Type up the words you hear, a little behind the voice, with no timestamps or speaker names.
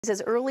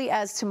As early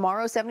as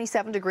tomorrow,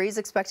 77 degrees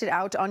expected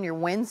out on your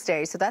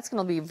Wednesday, so that's going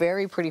to be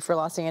very pretty for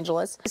Los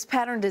Angeles. This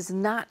pattern does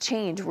not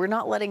change. We're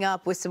not letting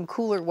up with some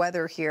cooler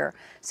weather here.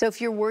 So if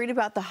you're worried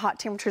about the hot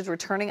temperatures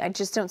returning, I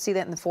just don't see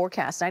that in the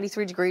forecast.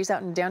 93 degrees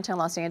out in downtown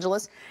Los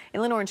Angeles,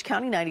 inland Orange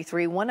County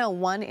 93,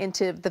 101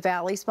 into the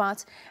valley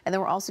spots, and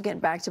then we're also getting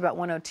back to about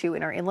 102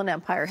 in our Inland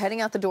Empire. Heading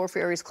out the door for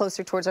areas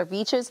closer towards our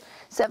beaches,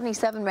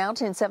 77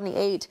 mountain,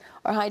 78.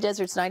 Our high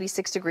deserts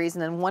 96 degrees,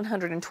 and then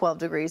 112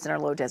 degrees in our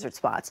low desert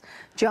spots.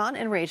 John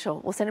and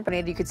Rachel, we'll send it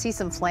back. You could see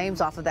some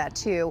flames off of that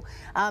too.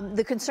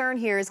 The concern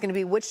here is going to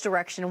be which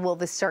direction will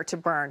this start to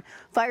burn.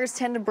 Fires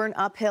tend to burn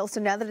uphill,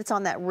 so now that it's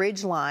on that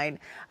ridge line,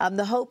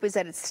 the hope is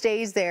that it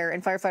stays there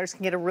and firefighters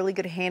can get a really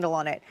good handle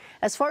on it.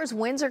 As far as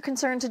winds are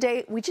concerned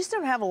today, we just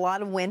don't have a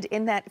lot of wind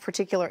in that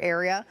particular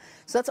area,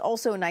 so that's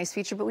also a nice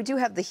feature, but we do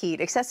have the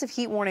heat. Excessive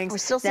heat warnings. We're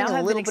still seeing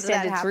a little bit of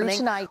that happening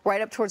tonight. Right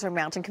up towards our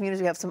mountain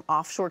communities, we have some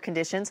offshore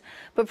conditions,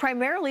 but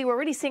primarily we're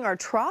already seeing our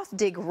trough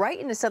dig right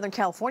into Southern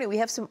California. We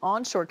have some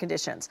onshore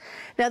conditions.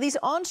 Now, these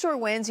onshore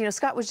winds,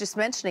 Scott was just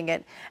mentioning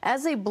it,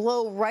 as they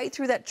blow right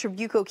through that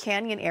Trabuco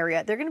Canyon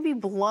area, they're going to be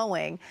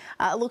blowing,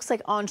 it looks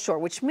like onshore,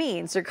 which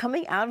means they're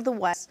coming out of the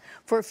west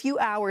for a few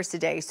hours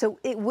today. So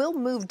it will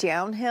move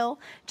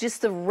downhill.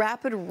 Just the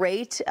rapid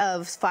rate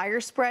of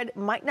fire spread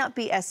might not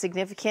be as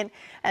significant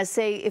as,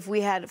 say, if we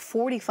had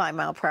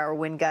 45-mile-per-hour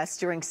wind gusts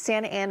during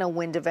Santa Ana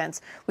wind events.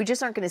 We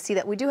just aren't going to see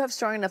that. We do have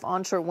strong enough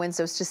onshore winds,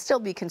 though, to still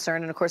be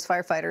concerned. And, of course,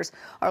 firefighters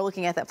are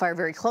looking at that fire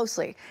very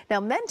closely. Now,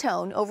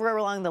 Mentone, over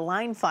along the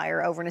line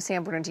fire over in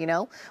San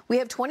Bernardino, we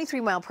have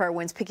 23-mile-per-hour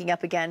winds picking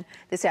up again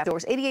this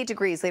afternoon. 88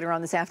 degrees later on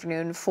this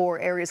afternoon for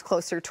areas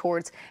closer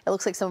towards, it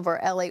looks like some of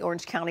our LA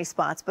Orange County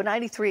spots, but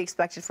 93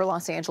 expected for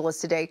Los Angeles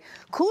today.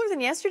 Cooler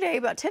than yesterday,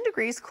 about 10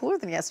 degrees cooler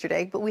than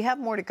yesterday, but we have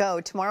more to go.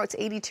 Tomorrow it's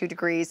 82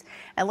 degrees,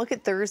 and look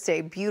at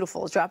Thursday,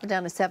 beautiful. It's dropping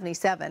down to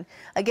 77.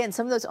 Again,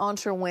 some of those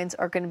onshore winds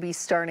are going to be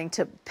starting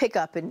to pick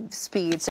up in speed.